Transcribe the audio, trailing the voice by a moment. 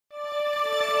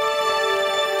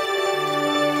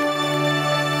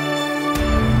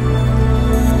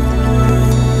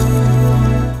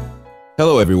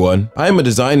Hello everyone, I am a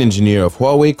design engineer of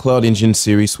Huawei CloudEngine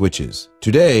series switches.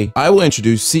 Today, I will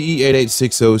introduce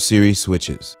CE8860 series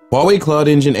switches. Huawei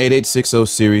CloudEngine 8860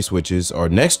 series switches are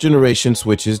next-generation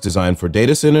switches designed for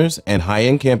data centers and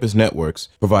high-end campus networks,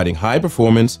 providing high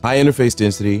performance, high interface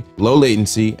density, low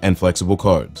latency, and flexible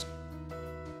cards.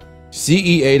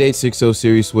 CE8860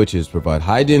 series switches provide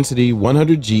high-density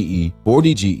 100GE,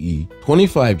 40GE,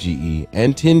 25GE,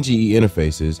 and 10GE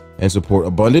interfaces and support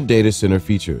abundant data center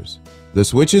features. The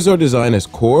switches are designed as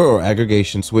core or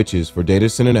aggregation switches for data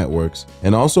center networks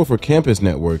and also for campus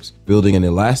networks, building an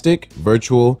elastic,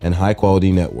 virtual, and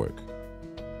high-quality network.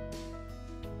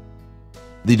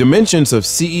 The dimensions of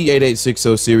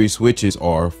CE8860 series switches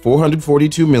are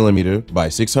 442mm by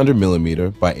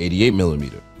 600mm by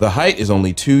 88mm. The height is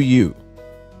only 2U.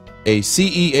 A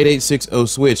CE8860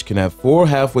 switch can have 4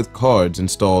 half-width cards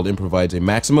installed and provides a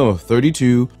maximum of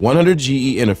 32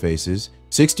 100GE interfaces,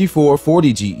 64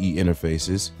 40GE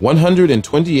interfaces,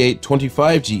 128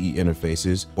 25GE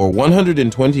interfaces, or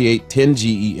 128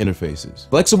 10GE interfaces.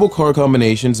 Flexible card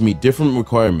combinations meet different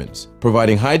requirements,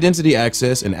 providing high-density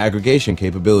access and aggregation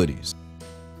capabilities.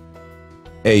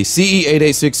 A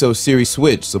CE8860 series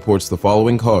switch supports the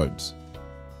following cards.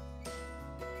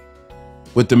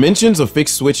 With dimensions of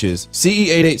fixed switches,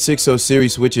 CE8860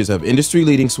 series switches have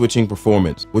industry-leading switching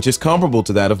performance, which is comparable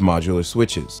to that of modular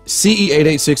switches.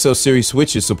 CE8860 series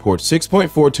switches support 6.4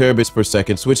 terabits per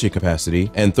second switching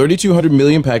capacity and 3,200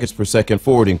 million packets per second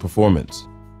forwarding performance.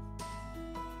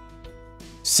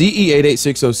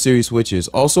 CE8860 series switches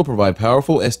also provide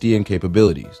powerful SDN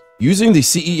capabilities. Using the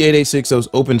CE8860's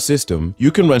open system, you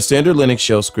can run standard Linux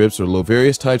shell scripts or load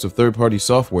various types of third-party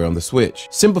software on the switch,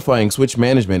 simplifying switch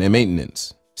management and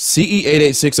maintenance.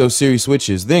 CE8860 series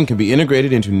switches then can be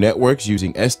integrated into networks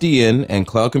using SDN and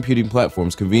cloud computing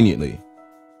platforms conveniently.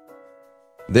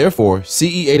 Therefore,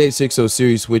 CE8860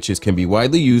 series switches can be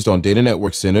widely used on data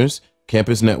network centers,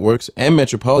 campus networks, and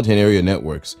metropolitan area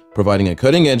networks, providing a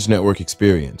cutting-edge network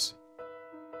experience.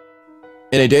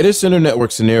 In a data center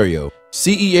network scenario,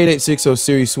 CE8860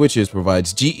 series switches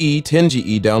provides GE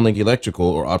 10GE downlink electrical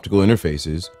or optical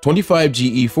interfaces,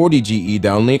 25GE 40GE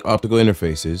downlink optical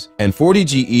interfaces, and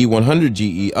 40GE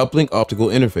 100GE uplink optical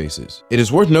interfaces. It is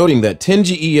worth noting that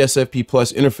 10GE SFP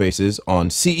Plus interfaces on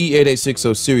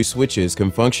CE8860 series switches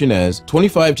can function as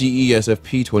 25GE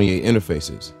SFP28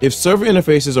 interfaces. If server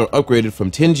interfaces are upgraded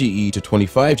from 10GE to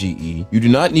 25GE, you do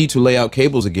not need to lay out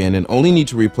cables again and only need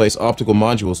to replace optical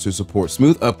modules to support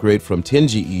smooth upgrade from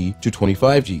 10GE to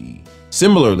 25GE.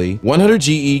 Similarly,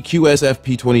 100GE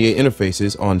QSFP28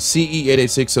 interfaces on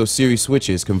CE8860 series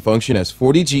switches can function as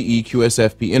 40GE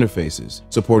QSFP interfaces,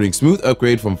 supporting smooth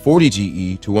upgrade from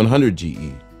 40GE to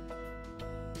 100GE.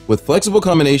 With flexible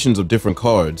combinations of different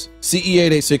cards,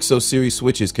 CE8860 series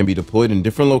switches can be deployed in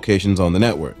different locations on the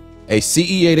network. A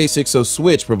CE8860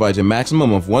 switch provides a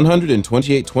maximum of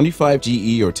 128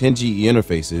 25GE or 10GE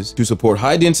interfaces to support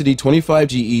high-density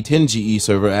 25GE 10GE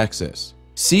server access.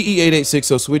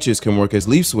 CE8860 switches can work as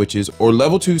leaf switches or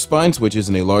level 2 spine switches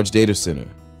in a large data center.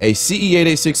 A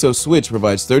CE8860 switch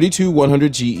provides 32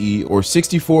 100GE or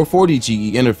 64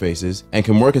 40GE interfaces and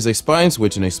can work as a spine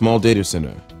switch in a small data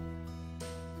center.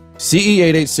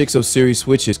 CE8860 series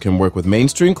switches can work with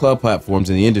mainstream cloud platforms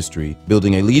in the industry,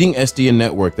 building a leading SDN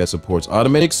network that supports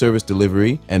automatic service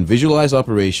delivery and visualized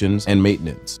operations and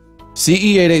maintenance.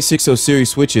 CE8860 series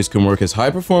switches can work as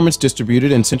high-performance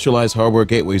distributed and centralized hardware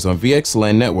gateways on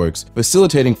VXLAN networks,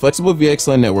 facilitating flexible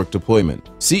VXLAN network deployment.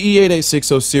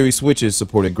 CE8860 series switches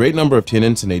support a great number of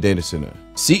tenants in a data center.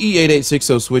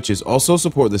 CE8860 switches also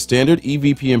support the standard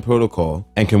EVPN protocol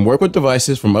and can work with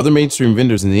devices from other mainstream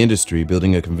vendors in the industry,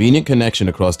 building a convenient connection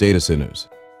across data centers.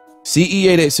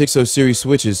 CE8860 series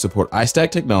switches support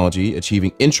iStack technology,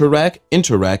 achieving intra-rack,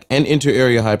 inter-rack, and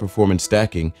inter-area high-performance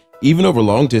stacking, even over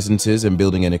long distances, and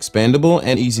building an expandable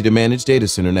and easy-to-manage data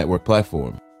center network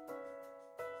platform.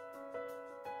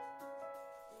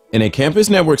 In a campus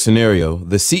network scenario,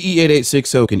 the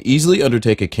CE8860 can easily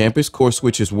undertake a campus core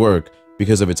switch's work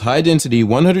because of its high-density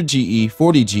 100GE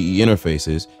 40GE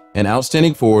interfaces and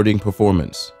outstanding forwarding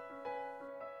performance.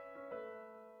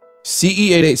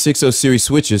 CE8860 series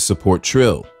switches support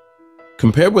Trill.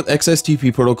 Compared with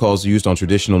XSTP protocols used on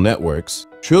traditional networks,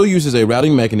 Trill uses a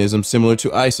routing mechanism similar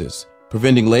to ISIS,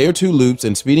 preventing layer 2 loops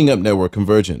and speeding up network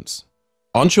convergence.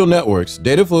 On Trill networks,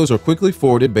 data flows are quickly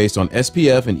forwarded based on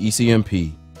SPF and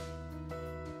ECMP,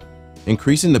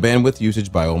 increasing the bandwidth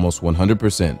usage by almost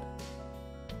 100%.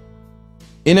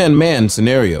 In an MAN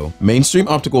scenario, mainstream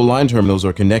optical line terminals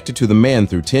are connected to the MAN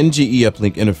through 10GE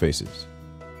uplink interfaces.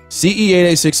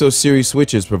 CE8860 series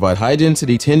switches provide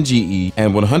high-density 10GE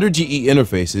and 100GE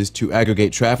interfaces to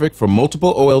aggregate traffic from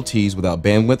multiple OLTs without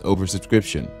bandwidth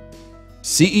oversubscription.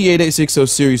 CE8860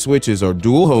 series switches are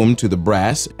dual home to the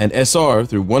brass and SR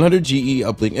through 100GE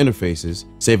uplink interfaces,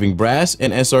 saving brass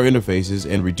and SR interfaces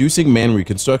and reducing man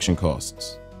reconstruction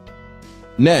costs.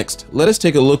 Next, let us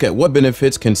take a look at what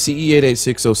benefits can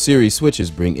CE8860 series switches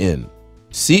bring in.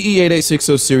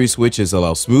 CE8860 series switches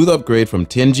allow smooth upgrade from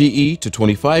 10GE to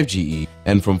 25GE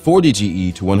and from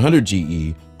 40GE to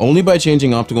 100GE only by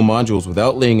changing optical modules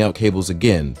without laying out cables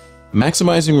again,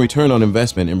 maximizing return on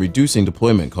investment and reducing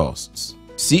deployment costs.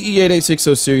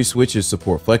 CE8860 series switches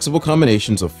support flexible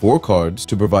combinations of 4 cards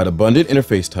to provide abundant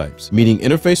interface types, meeting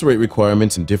interface rate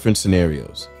requirements in different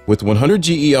scenarios. With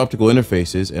 100GE optical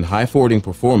interfaces and high forwarding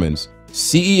performance,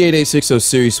 CE8860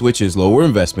 series switches lower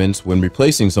investments when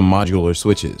replacing some modular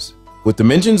switches. With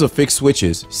dimensions of fixed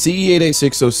switches,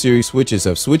 CE8860 series switches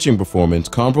have switching performance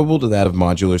comparable to that of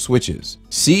modular switches.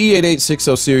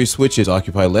 CE8860 series switches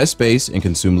occupy less space and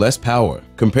consume less power.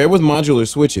 Compared with modular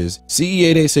switches,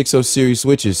 CE8860 series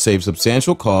switches save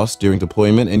substantial costs during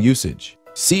deployment and usage.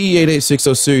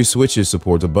 CE8860 series switches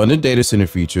support abundant data center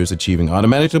features, achieving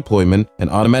automatic deployment and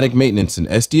automatic maintenance in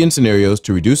SDN scenarios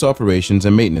to reduce operations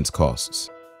and maintenance costs.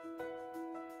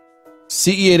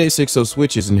 CE8860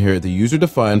 switches inherit the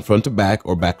user-defined front-to-back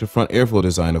or back-to-front airflow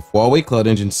design of Huawei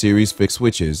CloudEngine series fixed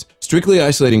switches, strictly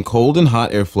isolating cold and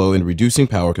hot airflow and reducing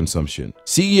power consumption.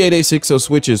 CE8860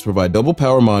 switches provide double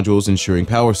power modules, ensuring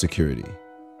power security.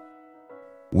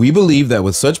 We believe that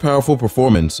with such powerful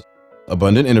performance,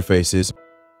 abundant interfaces,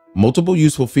 multiple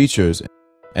useful features,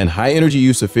 and high energy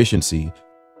use efficiency,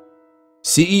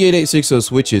 CE8860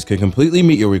 switches can completely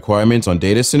meet your requirements on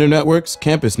data center networks,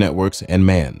 campus networks, and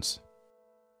MANs.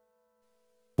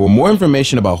 For more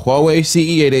information about Huawei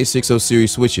CE8860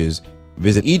 series switches,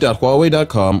 visit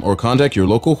e.huawei.com or contact your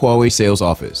local Huawei sales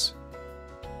office.